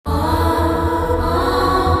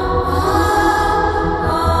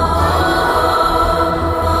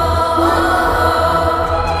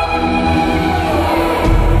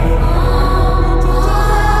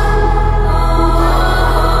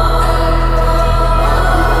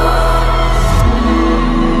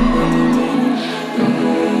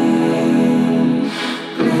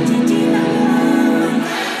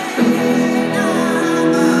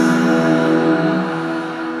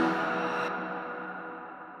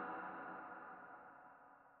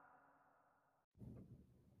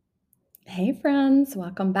Hey, friends,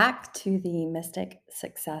 welcome back to the Mystic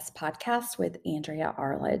Success Podcast with Andrea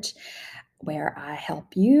Arledge, where I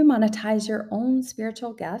help you monetize your own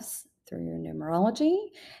spiritual gifts through your numerology.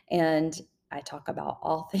 And I talk about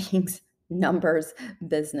all things numbers,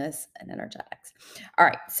 business, and energetics. All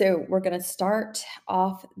right, so we're going to start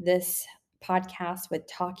off this podcast with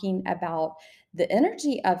talking about the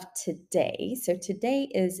energy of today. So today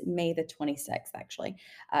is May the 26th, actually,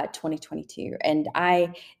 2022. And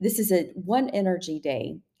this is a one energy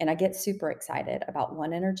day, and I get super excited about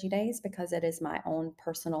one energy days because it is my own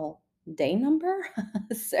personal day number.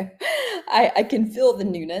 So I can feel the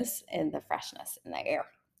newness and the freshness in the air.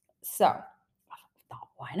 So I thought,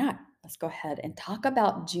 why not? Let's go ahead and talk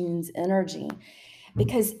about June's energy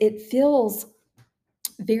because it feels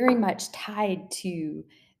very much tied to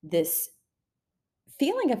this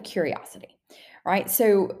feeling of curiosity, right?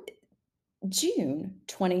 So June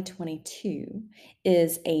 2022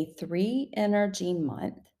 is a 3 energy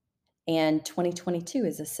month, and 2022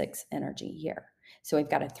 is a 6 energy year. So we've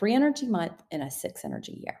got a 3 energy month and a 6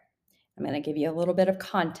 energy year. I'm going to give you a little bit of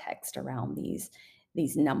context around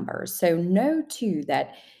these numbers. So know too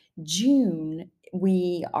that June,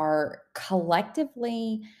 we are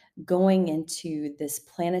collectively going into this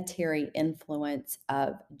planetary influence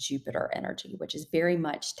of Jupiter energy, which is very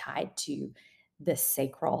much tied to the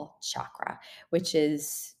sacral chakra, which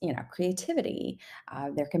is, creativity.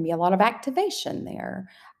 There can be a lot of activation there,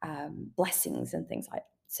 blessings and things like that.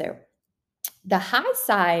 So the high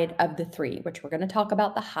side of the three, which we're going to talk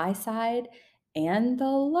about the high side and the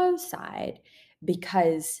low side,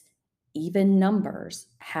 because even numbers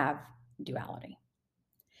have duality.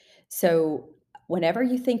 So whenever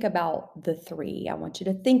you think about the three, I want you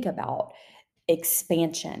to think about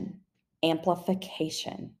expansion,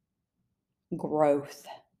 amplification, growth,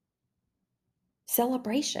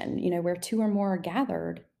 celebration. Where two or more are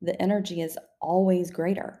gathered, the energy is always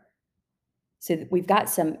greater. So we've got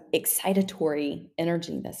some excitatory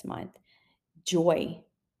energy this month, joy,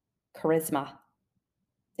 charisma,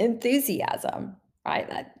 enthusiasm,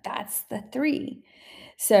 right? That's the three.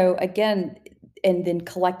 So again, and then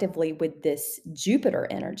collectively with this Jupiter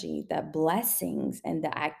energy, the blessings and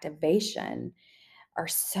the activation are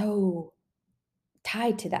so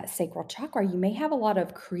tied to that sacral chakra. You may have a lot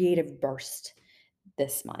of creative burst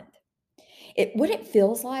this month. What it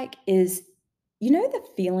feels like is, the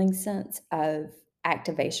feeling sense of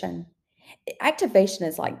activation. Activation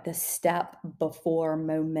is like the step before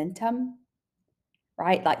momentum,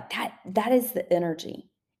 right? Like that is the energy.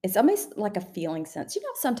 It's almost like a feeling sense.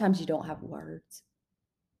 Sometimes you don't have words,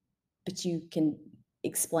 but you can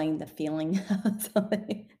explain the feeling of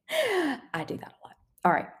something. I do that a lot.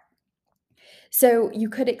 All right. So you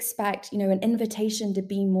could expect, an invitation to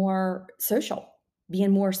be more social, be in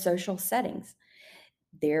more social settings.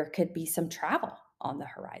 There could be some travel on the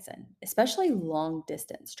horizon, especially long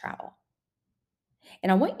distance travel.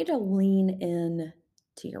 And I want you to lean in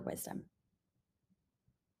to your wisdom.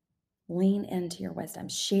 Lean into your wisdom,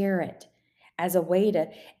 share it as a way to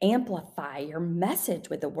amplify your message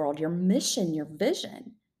with the world, your mission, your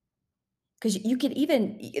vision. Because you could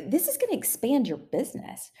even, this is going to expand your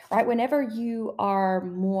business, right? Whenever you are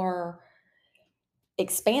more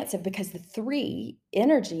expansive, because the three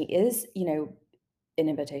energy is, an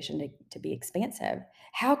invitation to be expansive.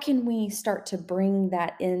 How can we start to bring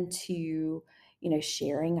that into,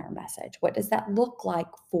 sharing our message? What does that look like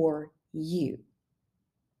for you?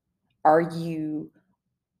 Are you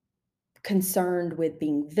concerned with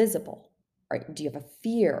being visible? Or do you have a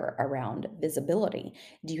fear around visibility?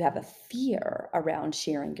 Do you have a fear around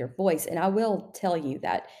sharing your voice? And I will tell you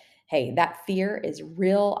that, hey, that fear is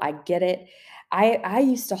real. I get it. I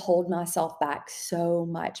used to hold myself back so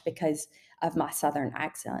much because of my Southern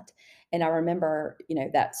accent. And I remember,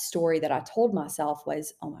 that story that I told myself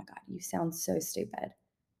was, oh my God, you sound so stupid.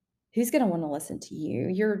 Who's going to want to listen to you?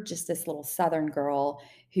 You're just this little Southern girl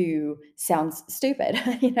who sounds stupid,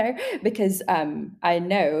 because I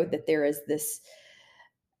know that there is this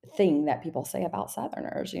thing that people say about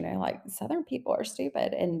Southerners, like Southern people are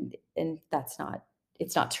stupid, and that's not,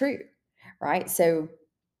 it's not true, right? So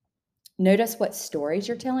notice what stories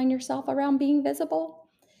you're telling yourself around being visible,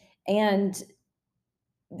 and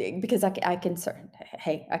because I can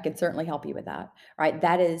hey, I can certainly help you with that, right?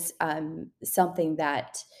 That is something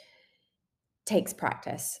that takes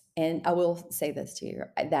practice. And I will say this to you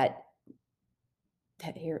that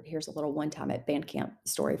here's a little one time at band camp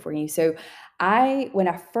story for you. So when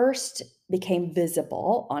I first became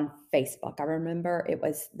visible on Facebook, I remember it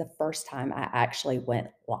was the first time I actually went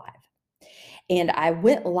live. And I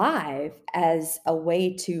went live as a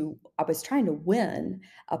way I was trying to win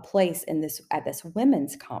a place at this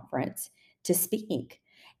women's conference to speak.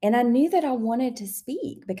 And I knew that I wanted to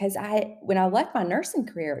speak because when I left my nursing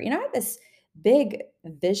career, I had this big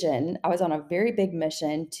vision. I was on a very big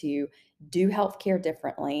mission to do healthcare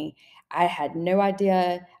differently. I had no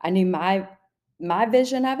idea. I knew my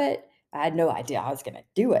vision of it. I had no idea I was going to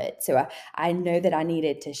do it. So I know that I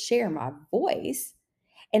needed to share my voice,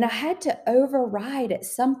 and I had to override at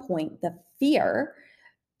some point the fear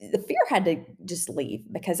had to just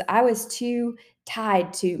leave because I was too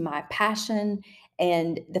tied to my passion,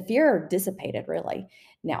 and the fear dissipated really.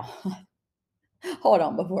 Now, hold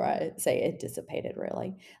on before I say it dissipated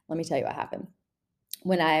really. Let me tell you what happened.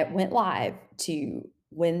 When I went live to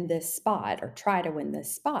win this spot or try to win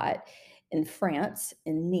this spot in France,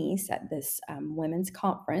 in Nice, at this women's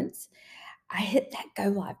conference, I hit that go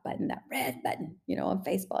live button, that red button, on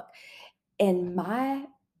Facebook, and my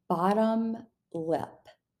bottom lip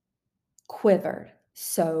quivered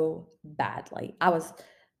so badly.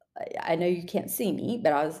 I know you can't see me,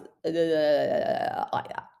 but I was like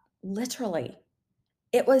that. Literally,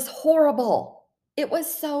 it was horrible. It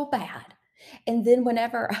was so bad. And then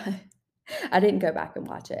whenever I didn't go back and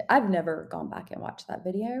watch it. I've never gone back and watched that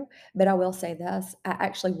video, but I will say this, I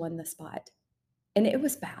actually won the spot, and it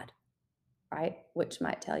was bad, right? Which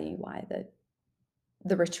might tell you why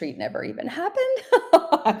the retreat never even happened.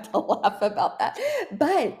 I have to laugh about that.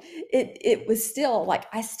 But it was still like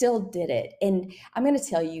I still did it. And I'm going to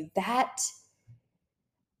tell you that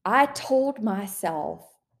I told myself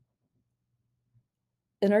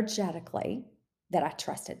energetically that I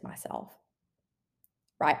trusted myself.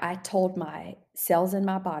 Right? I told my cells in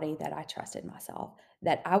my body that I trusted myself,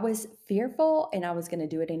 that I was fearful and I was going to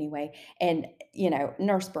do it anyway. And,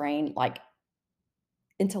 nurse brain, like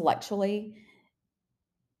intellectually,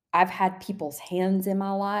 I've had people's hands in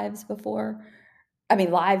my lives before. I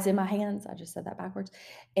mean, lives in my hands. I just said that backwards.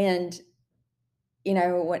 And,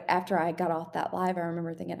 after I got off that live, I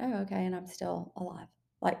remember thinking, oh, okay, and I'm still alive.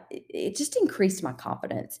 Like it just increased my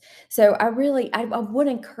confidence. So I would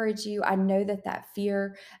encourage you. I know that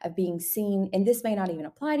fear of being seen, and this may not even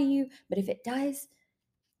apply to you, but if it does,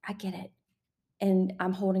 I get it. And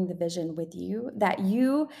I'm holding the vision with you that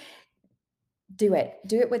you do it.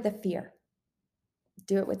 Do it with the fear.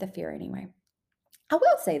 Do it with the fear anyway. I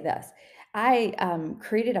will say this. I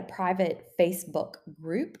created a private Facebook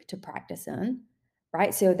group to practice in,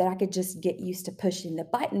 right? So that I could just get used to pushing the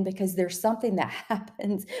button because there's something that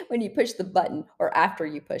happens when you push the button or after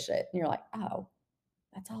you push it. And you're like, oh,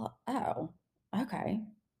 that's all. Oh, okay.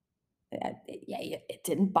 Yeah, it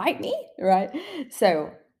didn't bite me, right?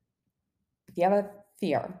 So if you have a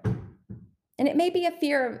fear, and it may be a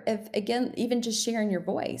fear of, again, even just sharing your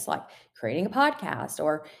voice, like creating a podcast,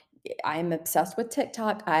 or I'm obsessed with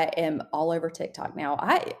TikTok. I am all over TikTok now.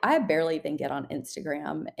 I barely even get on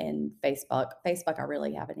Instagram and Facebook. Facebook, I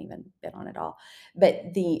really haven't even been on at all.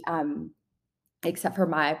 But except for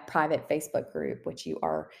my private Facebook group, which you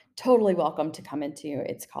are totally welcome to come into.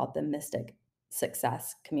 It's called the Mystic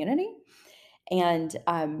Success Community. And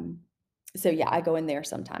so yeah, I go in there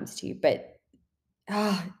sometimes too. But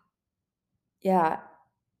ah, yeah,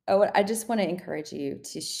 oh, I just want to encourage you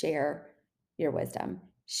to share your wisdom,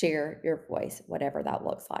 share your voice, whatever that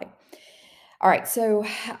looks like. All right, so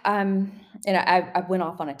and I went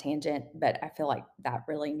off on a tangent, but I feel like that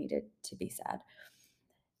really needed to be said.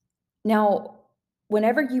 Now,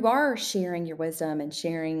 whenever you are sharing your wisdom and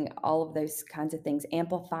sharing all of those kinds of things,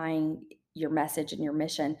 amplifying your message and your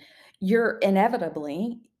mission, you're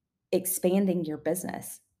inevitably expanding your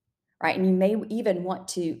business, right? And you may even want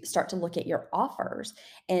to start to look at your offers.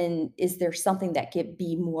 And is there something that could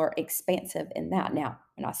be more expansive in that? Now,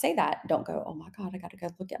 when I say that, don't go, oh my God, I got to go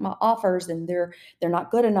look at my offers and they're not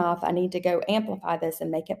good enough. I need to go amplify this and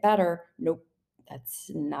make it better. Nope. That's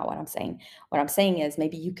not what I'm saying. What I'm saying is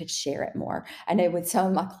maybe you could share it more. I know with some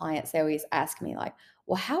of my clients, they always ask me, like,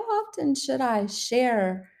 well, how often should I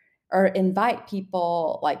share or invite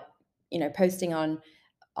people, like, posting on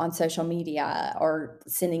social media or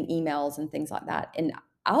sending emails and things like that. And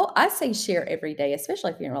I say share every day,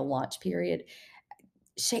 especially if you're in a launch period.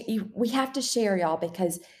 We have to share, y'all,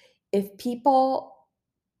 because if people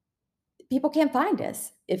can't find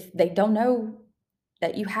us if they don't know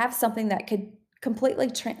that you have something that could completely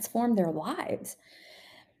transform their lives.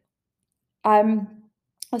 Um,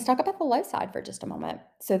 let's talk about the low side for just a moment.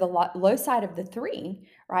 So the low side of the three,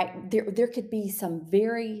 right? There could be some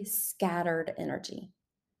very scattered energy,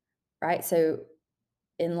 right? So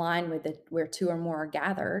in line with where two or more are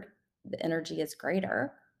gathered, the energy is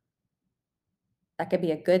greater. That could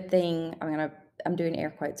be a good thing. I'm doing air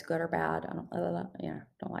quotes, good or bad. I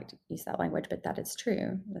don't like to use that language, but that is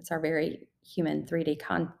true. That's our very human 3D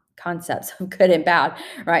concepts of good and bad,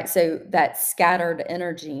 right? So that scattered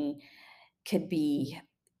energy could be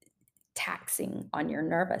taxing on your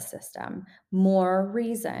nervous system. More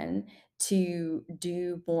reason to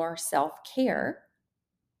do more self care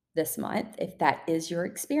this month, if that is your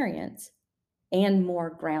experience, and more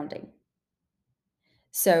grounding.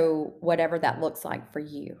 So, whatever that looks like for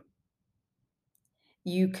you,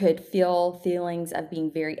 you could feel feelings of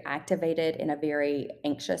being very activated in a very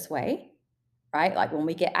anxious way, right? Like when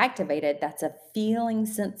we get activated, that's a feeling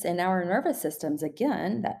sense in our nervous systems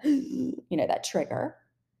again that, that trigger.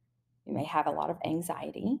 You may have a lot of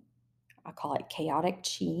anxiety. I call it chaotic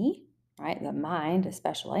chi, right? The mind,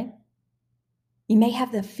 especially. You may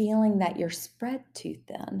have the feeling that you're spread too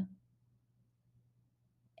thin.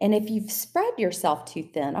 And if you've spread yourself too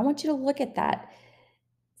thin, I want you to look at that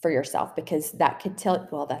for yourself because that could tell,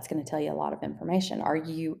 well, that's going to tell you a lot of information. Are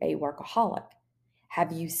you a workaholic?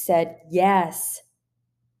 Have you said yes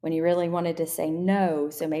when you really wanted to say no?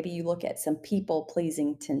 So maybe you look at some people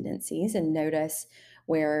pleasing tendencies and notice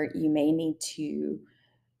where you may need to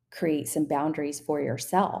create some boundaries for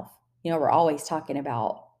yourself. We're always talking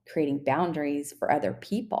about creating boundaries for other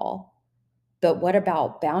people, but what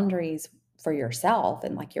about boundaries for yourself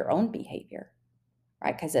and like your own behavior,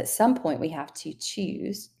 right? Because at some point we have to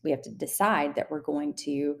choose, we have to decide that we're going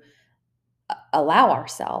to allow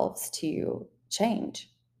ourselves to change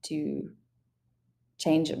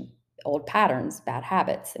old patterns, bad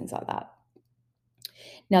habits, things like that.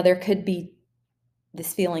 Now, there could be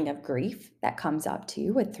this feeling of grief that comes up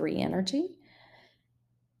too with 3 energy.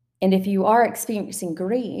 And if you are experiencing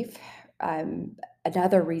grief,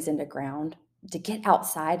 another reason to ground, to get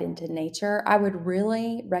outside into nature, I would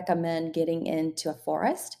really recommend getting into a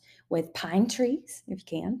forest with pine trees if you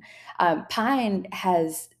can. Pine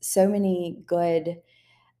has so many good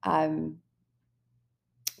um,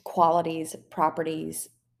 qualities, properties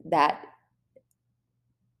that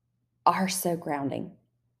are so grounding.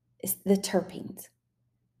 It's the terpenes,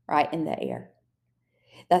 right, in the air.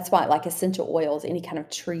 That's why, like essential oils, any kind of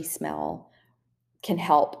tree smell can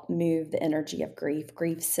help move the energy of grief.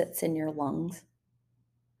 Grief sits in your lungs,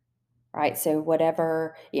 right? So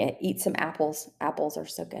whatever, yeah, eat some apples. Apples are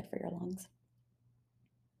so good for your lungs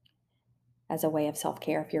as a way of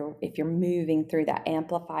self-care. If you're moving through that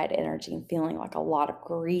amplified energy and feeling like a lot of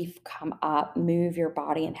grief come up, move your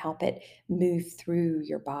body and help it move through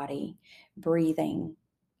your body. Breathing,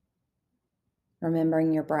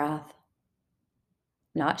 remembering your breath,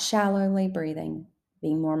 not shallowly breathing,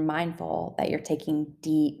 being more mindful that you're taking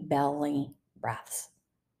deep belly breaths.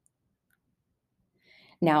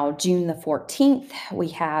 Now, June the 14th, we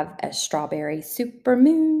have a strawberry super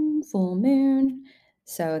moon, full moon.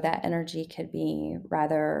 So that energy could be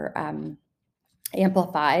rather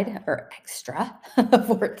amplified or extra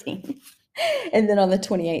 14. And then on the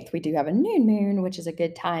 28th, we do have a new moon, which is a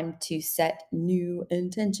good time to set new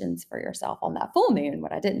intentions for yourself on that full moon.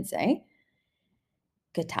 What I didn't say,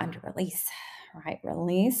 good time to release, right?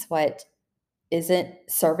 Release what isn't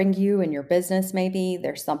serving you in your business. Maybe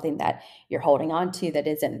there's something that you're holding on to that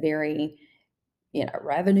isn't very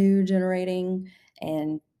revenue generating,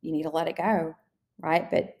 and you need to let it go, right?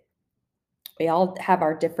 But we all have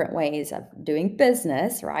our different ways of doing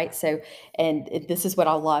business, right? So, and this is what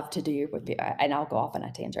I love to do with you, and I'll go off on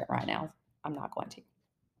a tangent right now. I'm not going to.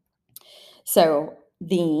 So,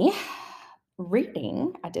 the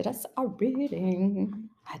reading, I did us a reading.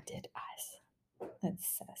 I did us.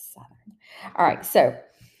 That's so southern. All right, so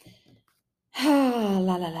la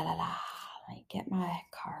la la la la. Let me get my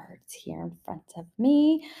cards here in front of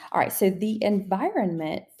me. All right, so the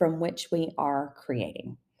environment from which we are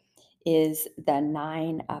creating is the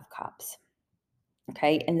 9 of Cups.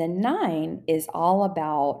 Okay, and the 9 is all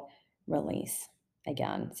about release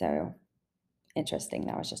again. So interesting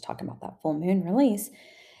that I was just talking about that full moon release.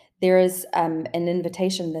 There is an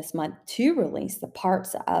invitation this month to release the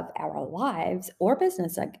parts of our lives or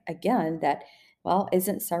business again that, well,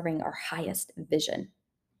 isn't serving our highest vision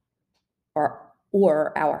or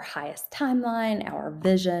our highest timeline, our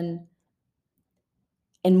vision.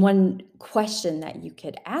 And one question that you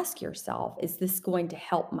could ask yourself, is this going to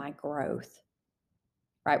help my growth?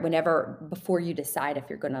 Right? Before you decide if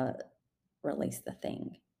you're going to release the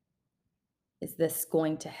thing, is this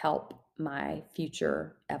going to help my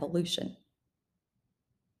future evolution?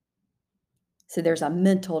 So there's a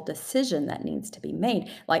mental decision that needs to be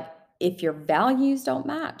made. Like if your values don't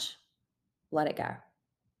match, let it go.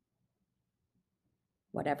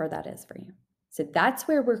 Whatever that is for you. So that's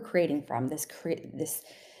where we're creating from, this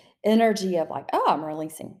energy of like, oh, I'm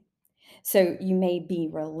releasing. So you may be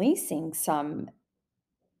releasing some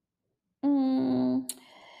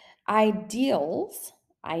ideals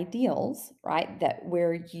ideals, right? That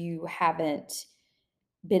where you haven't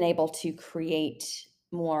been able to create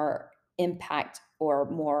more impact or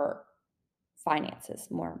more finances,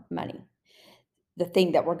 more money. The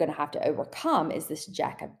thing that we're going to have to overcome is this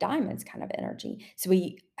Jack of Diamonds kind of energy. So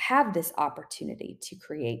we have this opportunity to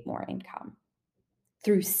create more income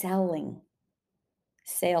through selling,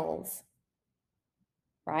 sales,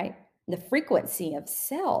 right? The frequency of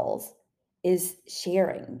sales is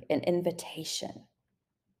sharing an invitation.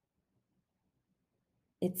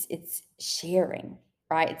 It's sharing,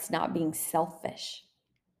 right? It's not being selfish.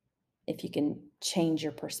 If you can change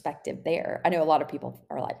your perspective there. I know a lot of people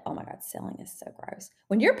are like, "Oh my god, selling is so gross."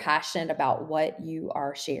 When you're passionate about what you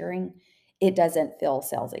are sharing, it doesn't feel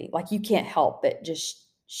salesy. Like, you can't help but just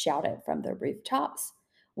shout it from the rooftops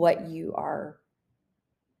what you are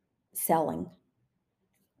selling.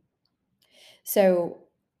 So,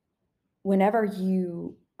 whenever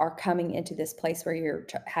you are coming into this place where you're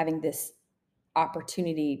having this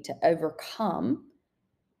opportunity to overcome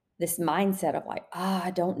this mindset of like, "Ah,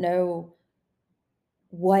 I don't know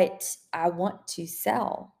what I want to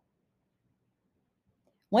sell."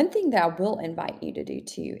 One thing that I will invite you to do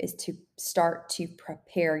too is to start to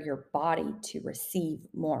prepare your body to receive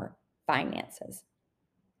more finances,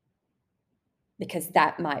 because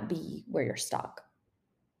that might be where you're stuck.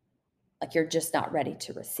 Like, you're just not ready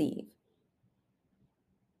to receive.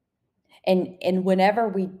 And whenever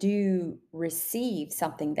we do receive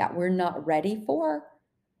something that we're not ready for,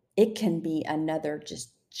 it can be another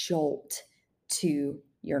just jolt to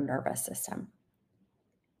your nervous system.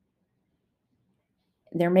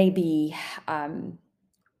 There may be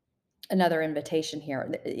another invitation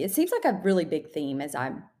here. It seems like a really big theme as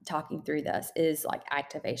I'm talking through this is like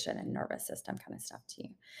activation and nervous system kind of stuff too.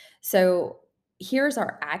 So here's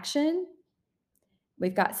our action.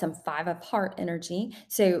 We've got some 5 of heart energy.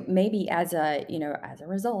 So maybe as as a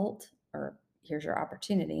result, or here's your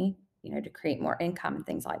opportunity, to create more income and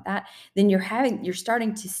things like that, then you're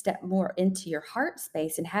starting to step more into your heart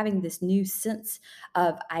space and having this new sense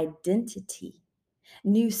of identity,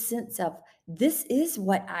 new sense of this is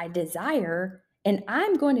what I desire, and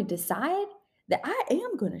I'm going to decide that I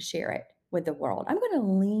am going to share it with the world. I'm going to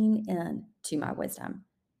lean in to my wisdom,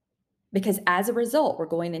 because as a result, we're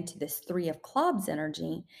going into this 3 of clubs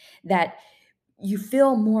energy that you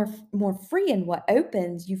feel more free, and what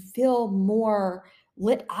opens, you feel more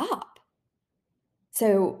lit up.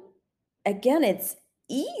 So again, it's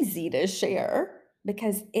easy to share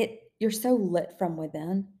because you're so lit from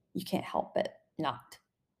within, you can't help but not.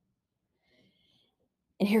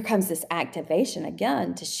 And here comes this activation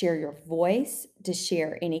again to share your voice, to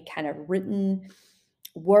share any kind of written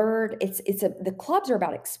word. The clubs are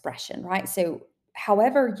about expression, right? So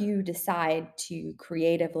however you decide to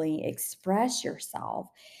creatively express yourself,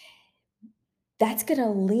 that's going to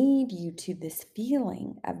lead you to this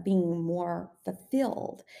feeling of being more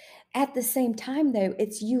fulfilled. At the same time though,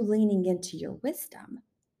 it's you leaning into your wisdom,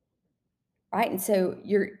 right? And so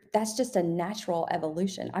that's just a natural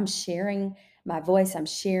evolution. I'm sharing my voice, I'm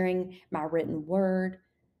sharing my written word,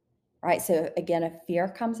 right? So again, if fear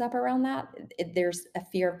comes up around that, there's a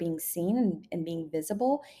fear of being seen and being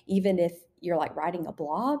visible. Even if you're like writing a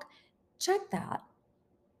blog, check that.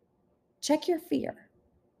 Check your fear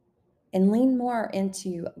and lean more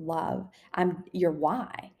into love. Your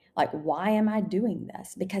why. Like, why am I doing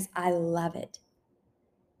this? Because I love it.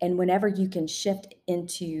 And whenever you can shift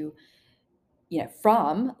into,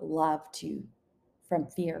 from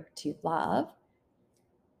fear to love,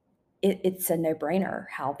 it's a no-brainer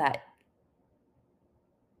how that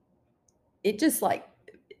it just like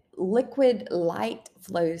liquid light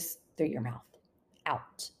flows through your mouth,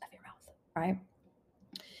 out of your mouth, right?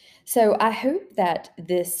 So I hope that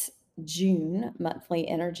this June monthly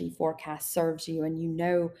energy forecast serves you,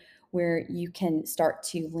 and where you can start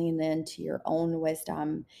to lean into your own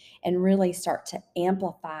wisdom and really start to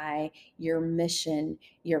amplify your mission,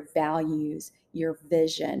 your values, your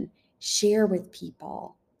vision. Share with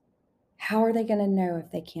people. How are they going to know if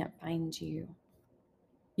they can't find you?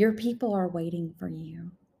 Your people are waiting for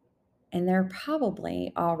you, and they're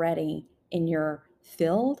probably already in your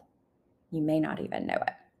field. You may not even know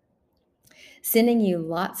it. Sending you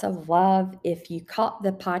lots of love. If you caught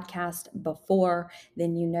the podcast before,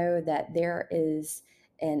 then you know that there is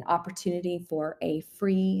an opportunity for a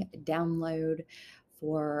free download,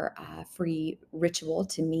 for a free ritual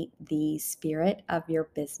to meet the spirit of your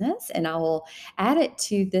business. And I will add it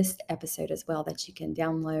to this episode as well, that you can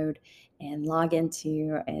download and log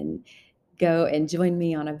into and go and join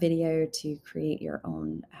me on a video to create your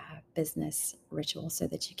own business ritual so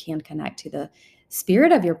that you can connect to the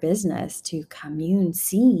spirit of your business to commune,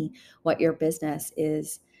 see what your business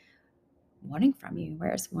is wanting from you,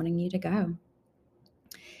 where it's wanting you to go.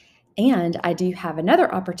 And I do have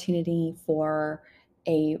another opportunity for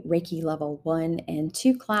a Reiki level 1 and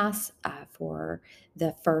 2 class for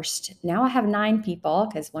the first. Now I have 9 people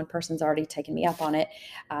because one person's already taken me up on it,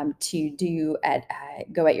 to do at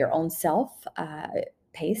go at your own self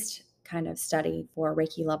paced kind of study for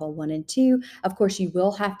Reiki level 1 and 2. Of course, you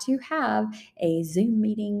will have to have a Zoom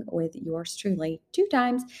meeting with yours truly 2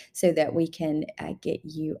 times so that we can get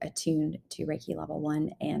you attuned to Reiki level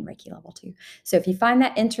 1 and Reiki level 2. So if you find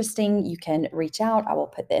that interesting, you can reach out. I will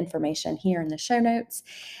put the information here in the show notes,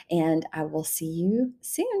 and I will see you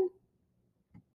soon.